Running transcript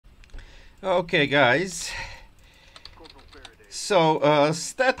Okay, guys. So,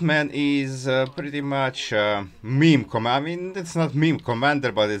 STETMANN is pretty much meme command. I mean, it's not meme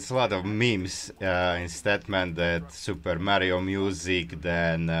commander, but it's a lot of memes in STETMANN. That Super Mario music.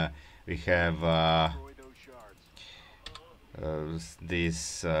 Then we have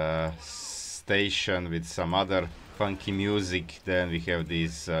this station with some other funky music. Then we have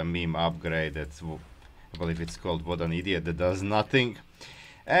this meme upgrade. I believe it's called "What an Idiot That Does Nothing."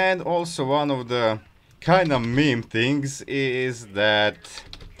 And also one of the kind of meme things is that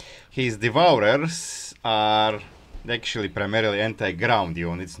his Devourers are actually primarily anti-ground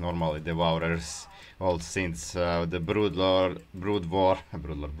units, normally Devourers, all since the Brood War,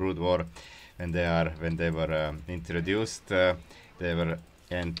 when they were introduced, they were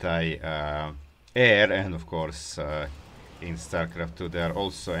anti-air, and of course in StarCraft 2 they are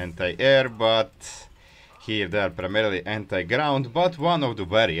also anti-air, but here they are primarily anti-ground, but one of the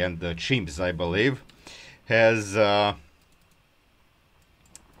variant, the chimps I believe, has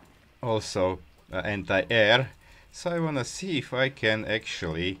also anti-air. So I wanna see if I can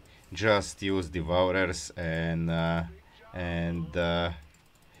actually just use Devourers and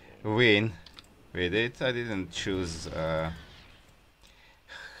win with it. I didn't choose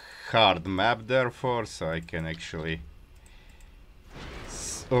hard map therefore, so I can actually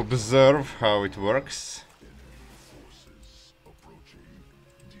observe how it works.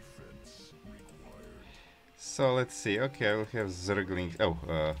 So let's see. Okay, I will have Zergling.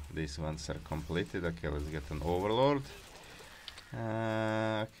 Oh, these ones are completed. Okay, let's get an Overlord.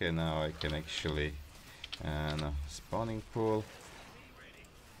 Okay, now I can actually no, spawning pool.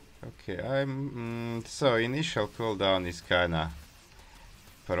 Okay, so initial cooldown is kinda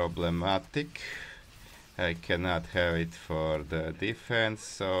problematic. I cannot have it for the defense,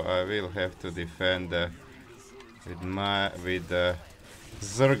 so I will have to defend with the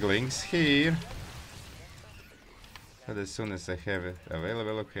Zerglings here. But as soon as I have it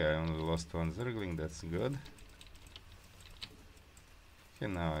available, okay, I only lost one Zergling, that's good. Okay,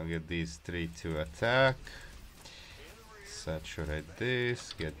 now I'll get these three to attack. Saturate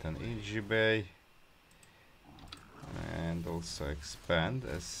this, get an EG Bay. And also expand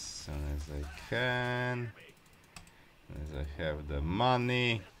as soon as I can. As I have the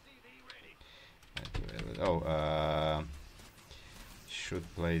money. Should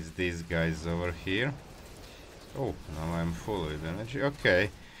place these guys over here. Oh, now I'm full with energy. Okay,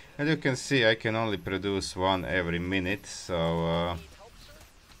 as you can see, I can only produce one every minute, so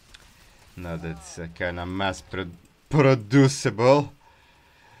now that's kind of mass producible.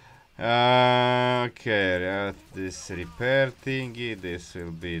 Okay, this repair thingy, this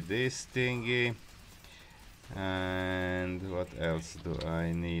will be this thingy. And what else do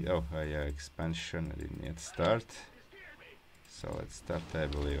I need? Oh, yeah, expansion, I didn't yet start. So let's start. I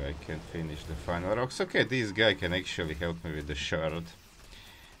believe I can finish the final rocks. Okay, this guy can actually help me with the shard,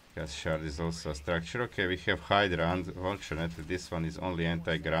 because shard is also a structure. Okay, we have Hydra. Unfortunately, this one is only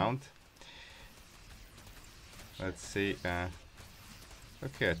anti-ground. Let's see.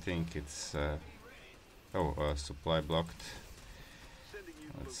 Okay, I think it's supply blocked.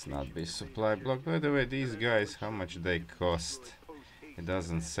 Let's not be supply blocked. By the way, these guys, how much they cost? It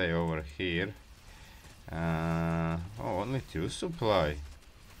doesn't say over here. Only 2 supply.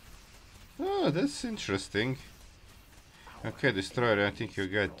 Oh, that's interesting. Okay, destroyer, I think you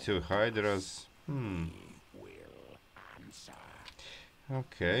got 2 hydras.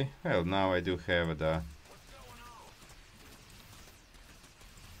 Okay, well, now I do have the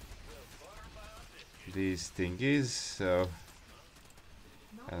these thingies, so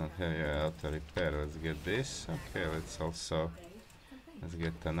I don't have auto repair. Let's get this. Okay, let's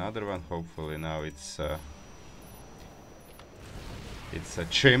get another one. Hopefully now it's a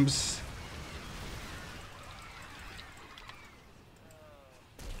chimps.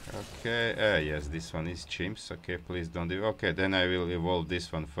 Okay, yes, this one is chimps. Okay, please don't do. Okay, then I will evolve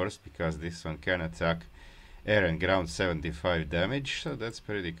this one first, because this one can attack air and ground 75 damage, so that's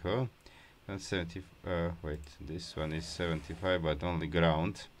pretty cool. And 70. Wait, this one is 75, but only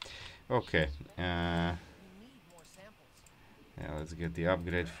ground. Okay. Yeah, let's get the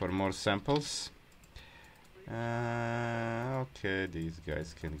upgrade for more samples. Okay, these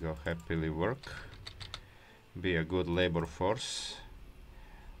guys can go happily work. Be a good labor force.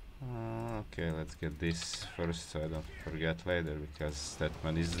 Okay, let's get this first so I don't forget later, because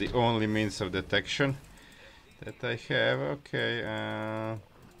STETMANN is the only means of detection that I have. Okay,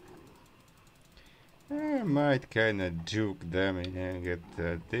 I might kinda juke them and get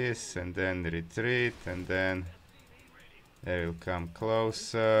this and then retreat, and then they will come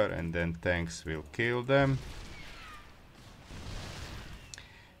closer and then tanks will kill them.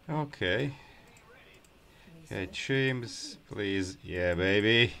 Okay. Okay, chimps, please. Yeah,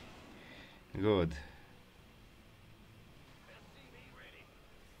 baby. Good.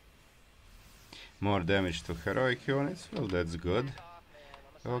 More damage to heroic units. Well, that's good.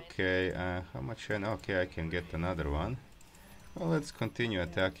 Okay, how much? Okay, I can get another one. Well, let's continue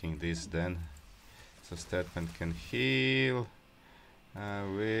attacking this then. So STETMANN can heal. I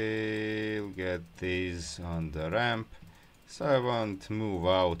will get these on the ramp. So I won't move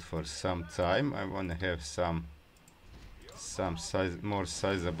out for some time. I want to have some more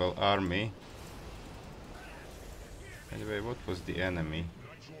sizable army. Anyway, what was the enemy?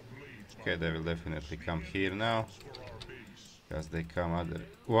 Okay, they will definitely come here now. Because they come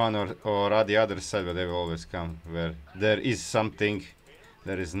one or the other side, but they will always come where there is something.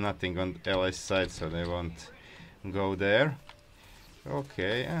 There is nothing on the LS side, so they won't go there.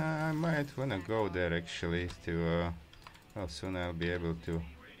 Okay, I might wanna go there actually to. Well, soon I'll be able to.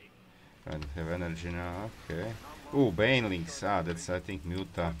 I don't have energy now. Okay. Ooh, Banelings. That's I think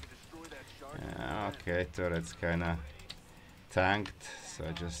Muta. Okay, turret's kinda tanked, so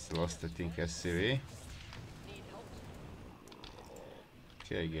I just lost I think SCV.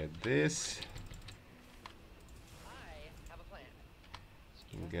 Okay, get this.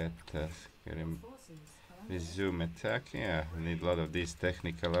 Get him resume attack. Yeah, I need a lot of these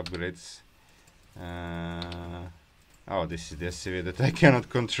technical upgrades. Oh, this is the SCV that I cannot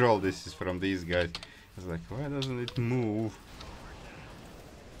control. This is from these guys. I was like, why doesn't it move?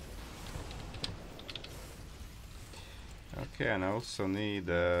 Okay, and I also need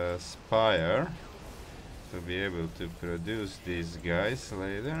a Spire to be able to produce these guys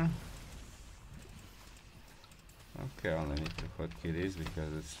later. Okay, I only need to hotkey this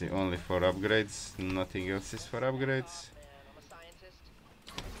because it's the only for upgrades. Nothing else is for upgrades.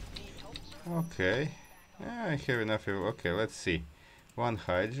 Okay. Yeah, I have enough. Okay, let's see. One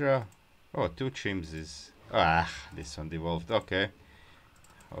Hydra. Oh, two chimps is. This one evolved. Okay.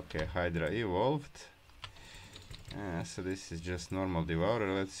 Okay, Hydra evolved. So this is just normal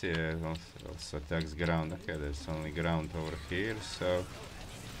Devourer. Let's see. Also attacks ground. Okay, there's only ground over here. So.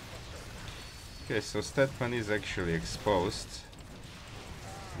 Okay, so STETMANN is actually exposed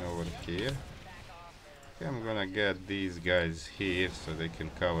over here. Okay, I'm gonna get these guys here so they can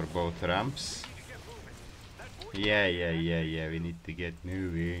cover both ramps. Yeah, we need to get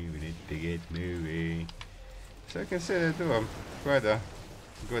moving. So I can say they do quite a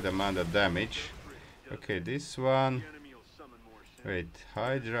good amount of damage. Okay, this one. Wait,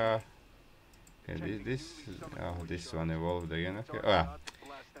 Hydra. Okay, this one evolved again. Okay.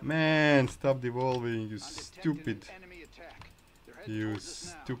 Man, stop evolving, you stupid. You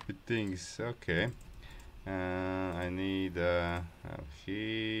stupid things. Okay. I need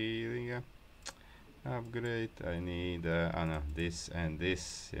healing upgrade. I need no, this and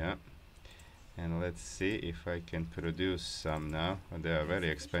this, yeah. And let's see if I can produce some now. They are very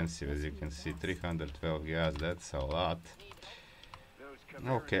expensive, as you can see. 312 gas, that's a lot.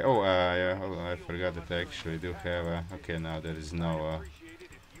 Okay. Oh, yeah, I forgot that I actually do have. Okay, now there is no.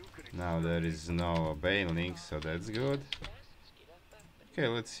 Now there is no Baneling, so that's good. Okay,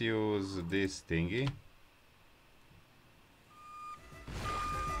 let's use this thingy.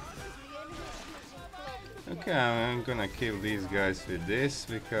 Okay, I'm gonna kill these guys with this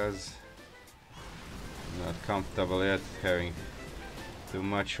because I'm not comfortable yet having too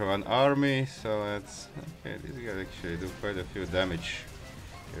much of an army. So let's. Okay, these guys actually do quite a few damage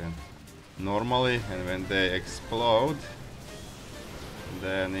normally, and when they explode,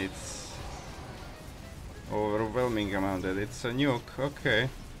 then it's overwhelming amount that it's a nuke. Okay,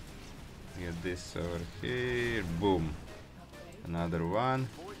 get this over here. Boom, another one.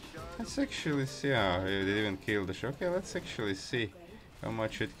 Let's actually see. Oh, it even killed the shock. Okay, let's actually see how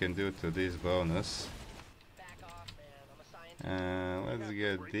much it can do to this bonus. Let's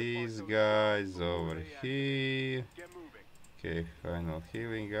get these guys over here. Okay, final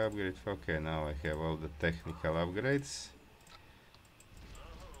healing upgrade. Okay, now I have all the technical upgrades.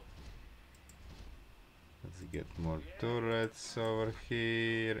 Let's get more turrets over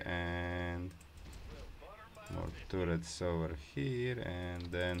here and more turrets over here,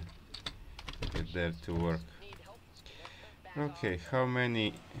 and then get there to work. Okay, how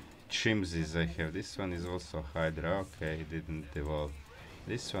many chimps I have? This one is also Hydra. Okay, he didn't evolve.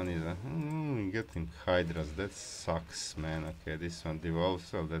 This one is getting Hydras. That sucks, man. Okay, this one evolves,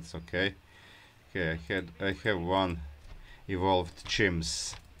 so that's okay. Okay, I have one evolved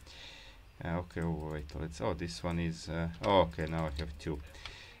chimps. Okay, wait, this one is okay, now I have two.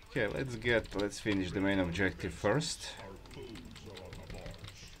 Okay, let's finish the main objective first.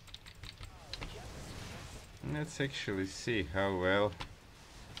 Let's actually see how well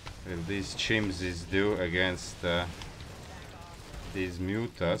will these chimps do against these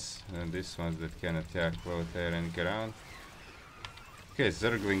mutas, and these ones that can attack both air and ground. Okay,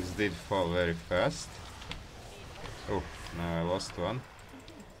 Zerglings did fall very fast. Oh, now I lost one.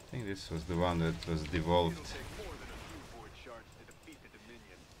 I think this was the one that was devolved.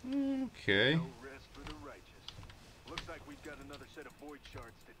 Okay.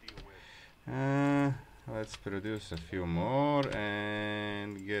 Let's produce a few more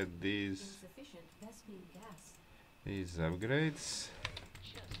and get these upgrades.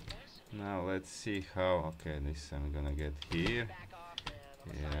 Now let's see how. Okay, this I'm gonna get here.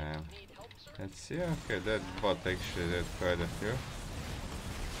 Yeah. Let's see. Okay, that bot actually did quite a few.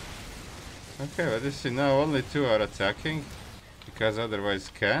 Okay, but you see now only 2 are attacking because otherwise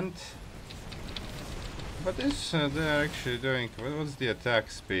can't. But this they're actually doing. What's the attack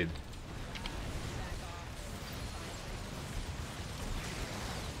speed?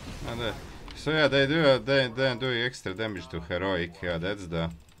 So yeah, they they're doing extra damage to heroic. Yeah, that's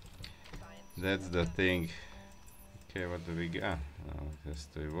the thing. Okay, what do we get? Now it has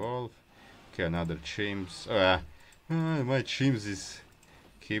to evolve. Okay, another chimps. My chimps is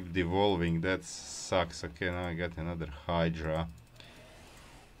keep devolving. That sucks. Okay, now I got another Hydra.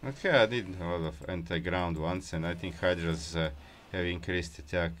 Okay, I need a lot of anti-ground ones, and I think Hydras have increased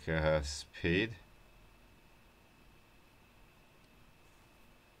attack speed.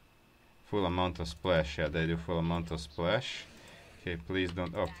 Full amount of splash. Yeah, they do full amount of splash. Okay, please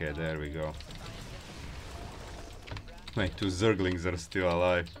don't. Okay, there we go. My 2 Zerglings are still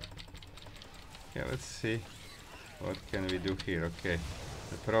alive. Okay, let's see. What can we do here? Okay.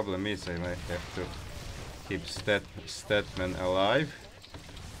 The problem is I might have to keep STETMANN alive.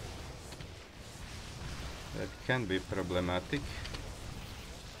 That can be problematic.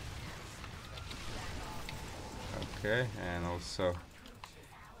 Okay, and also...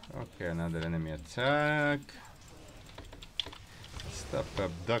 Okay, another enemy attack. Stop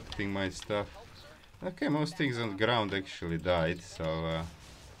abducting my stuff. Okay, most things on the ground actually died, so...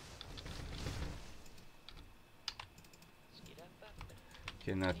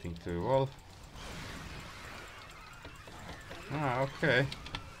 Okay, nothing to evolve. Okay.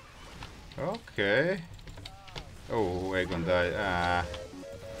 Okay. Oh, Egon died.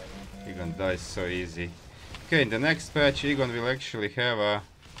 Egon dies so easy. Okay, in the next patch, Egon will actually have a...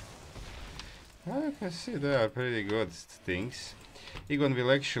 I can see they are pretty good things. Egon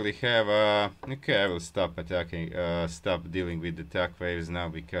will actually have a... Okay, I will stop attacking, stop dealing with the attack waves now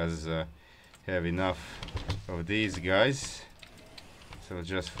because I have enough of these guys. So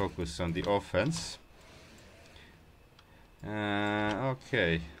just focus on the offense.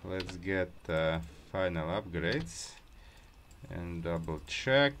 Okay, let's get final upgrades and double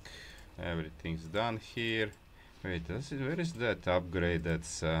check. Everything's done here. Wait, where is that upgrade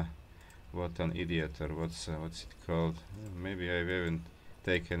that's what an idiot or what's it called? Maybe I haven't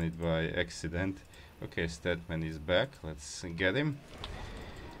taken it by accident. Okay, STETMANN is back. Let's get him.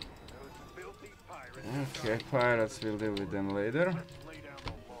 Okay, pirates, will deal with them later.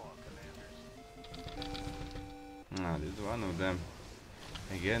 This is one of them.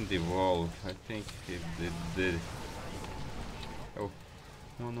 Again, devolve. I think it did. Oh,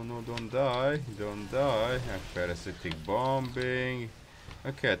 no, don't die. Don't die. Parasitic bombing.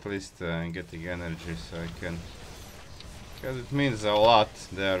 Okay, at least I'm getting energy so I can... Because it means a lot.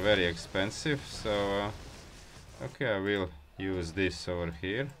 They are very expensive, so... okay, I will use this over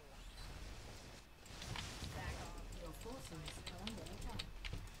here.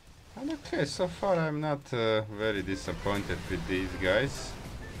 And okay, so far I'm not very disappointed with these guys.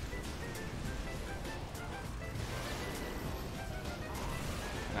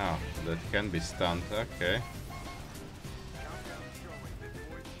 Oh, that can be stunned, okay.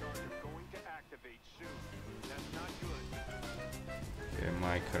 Okay,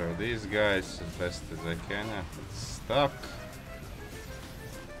 micro these guys as best as I can. It's stuck.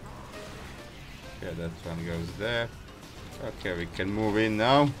 Okay, that one goes there. Okay, we can move in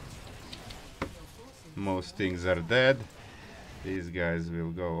now. Most things are dead. These guys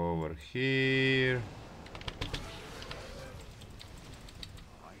will go over here.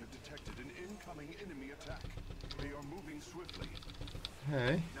 I have detected an incoming enemy attack. They are moving swiftly.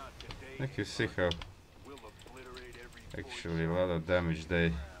 Hey, like you see how actually a lot of damage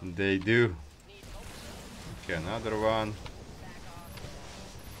they do. Okay, another one.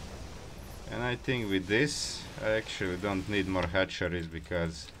 And I think with this I actually don't need more hatcheries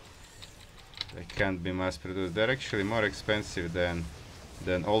because they can't be mass produced. They're actually more expensive than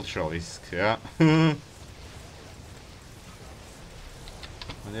Ultralisk, yeah.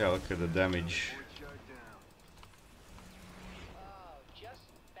 Yeah, look at the damage.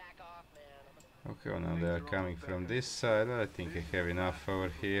 Okay, well, now they are coming from this side. I think I have enough over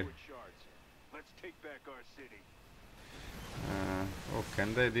here. Let's take back our city. Oh,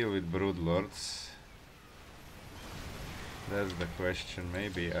 can they deal with broodlords? That's the question.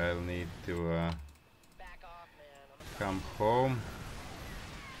 Maybe I'll need to come home.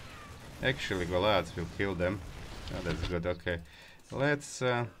 Actually, Goliaths will kill them. Oh, that's good. Okay, let's.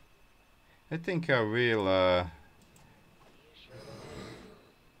 I think I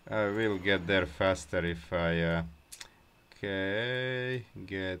will get there faster if I. Okay,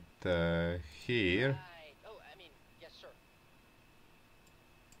 get here.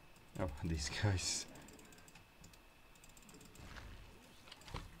 Oh, these guys.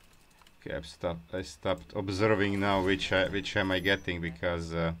 Okay, I stopped observing now which am I getting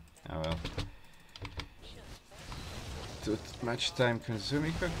because oh well, too much time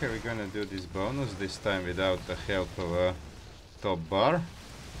consuming. Okay, we're gonna do this bonus this time without the help of a top bar.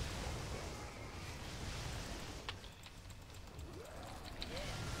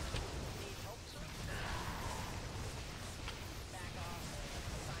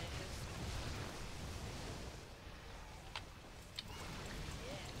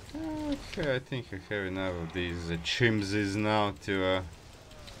 Okay, I think I have enough of these chimpanzees now to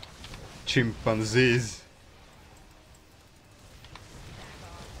chimpanzees.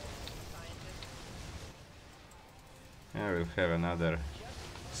 I will have another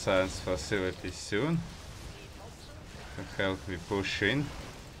science facility soon to help me push in.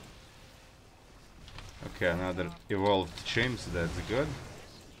 Okay, another evolved chimps, that's good.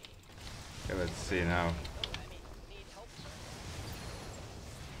 Okay, let's see now.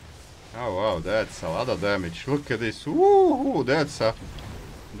 Oh wow, that's a lot of damage. Look at this. Woohoo!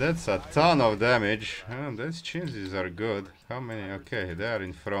 That's a ton of damage. Oh, those chimps are good. How many? Okay, they are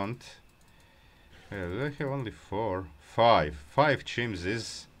in front. Yeah, they have only five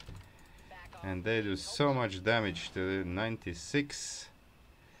chimps, and they do so much damage to the 96,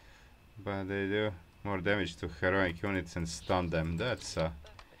 but they do more damage to heroic units and stun them. That's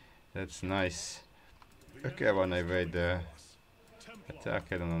nice. Okay, I wanna evade the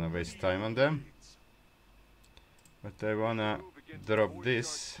attack. I don't wanna waste time on them, but I wanna drop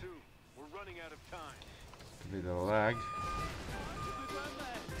this. Little lag.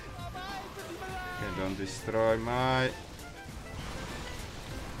 Okay, don't destroy my. I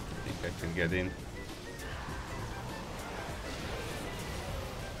think I can get in.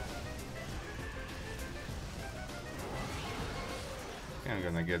 Okay, I'm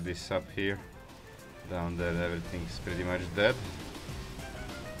gonna get this up here. Down there, everything's pretty much dead.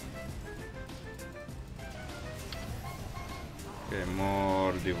 Okay,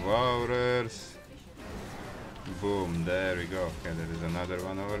 more Devourers. Boom, there we go. Okay, there is another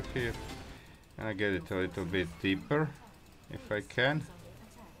one over here. Gonna get it a little bit deeper, if I can.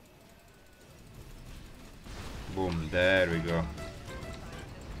 Boom, there we go.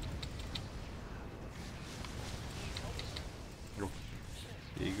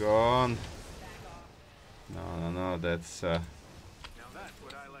 Be gone. No, that's oh,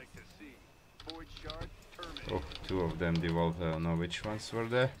 two of them devolved. I don't know which ones were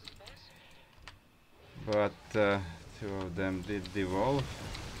there, but two of them did devolve.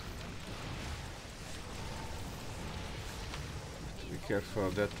 Be careful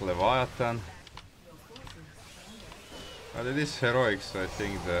of that Leviathan. But it is heroic, so I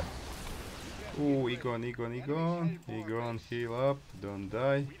think the. Ooh, Egon, heal up, don't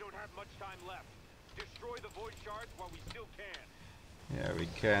die. Yeah, we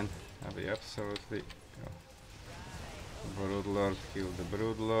can. We absolutely. Broodlord, kill the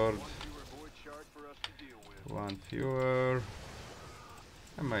Broodlord. One fewer.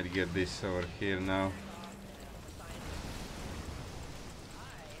 I might get this over here now.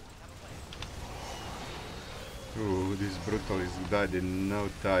 Ooh, this Brutalist died in no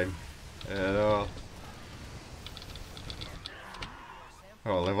time at all.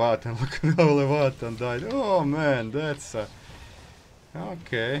 Oh, Leviathan, look at how Leviathan died. Oh man, that's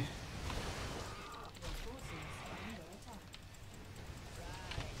okay.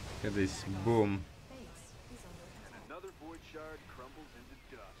 Look at this, boom.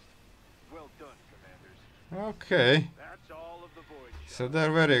 Okay. So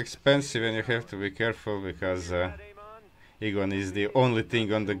they're very expensive and you have to be careful because Egon is the only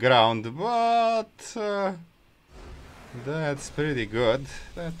thing on the ground, but that's pretty good.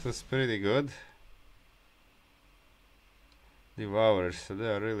 That was pretty good. Devourers, so they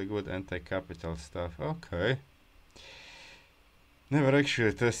are really good anti-capital stuff. Okay. Never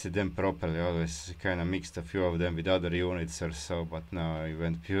actually tested them properly, always kind of mixed a few of them with other units or so, but now I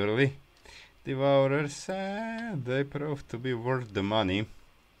went purely Devourers, they proved to be worth the money.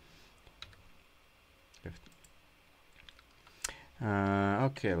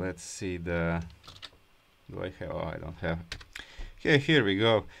 Okay, let's see the... Do I have? Oh, I don't have. Okay, here we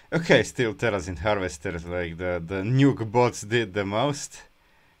go. Okay, still terracing harvesters, like the nuke bots did the most.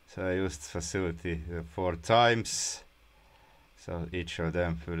 So I used facility 4 times. So each of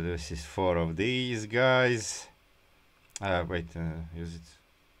them produces 4 of these guys. Wait, use it.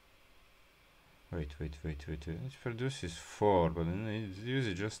 Wait. It produces 4, but then it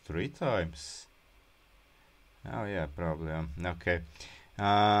uses just 3 times. Oh yeah, probably. Okay.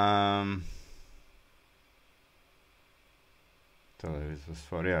 So it was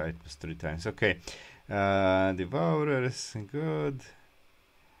 4. Yeah, it was 3 times. Okay. Devourers, good.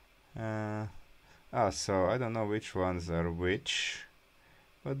 So I don't know which ones are which,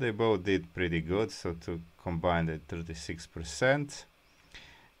 but they both did pretty good. So to combine the 36%.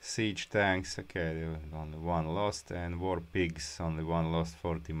 Siege tanks, okay, only 1 lost, and war pigs, only 1 lost,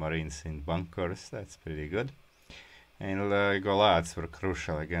 40 marines in bunkers, that's pretty good. And Goliaths were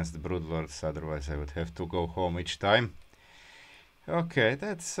crucial against the broodlords, otherwise I would have to go home each time. Okay,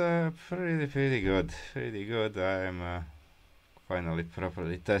 that's pretty good, I'm finally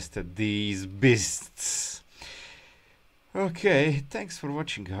properly tested these beasts. Okay, thanks for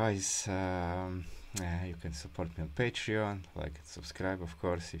watching, guys. You can support me on Patreon, like and subscribe, of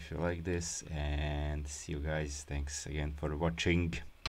course, if you like this, and see you guys. Thanks again for watching.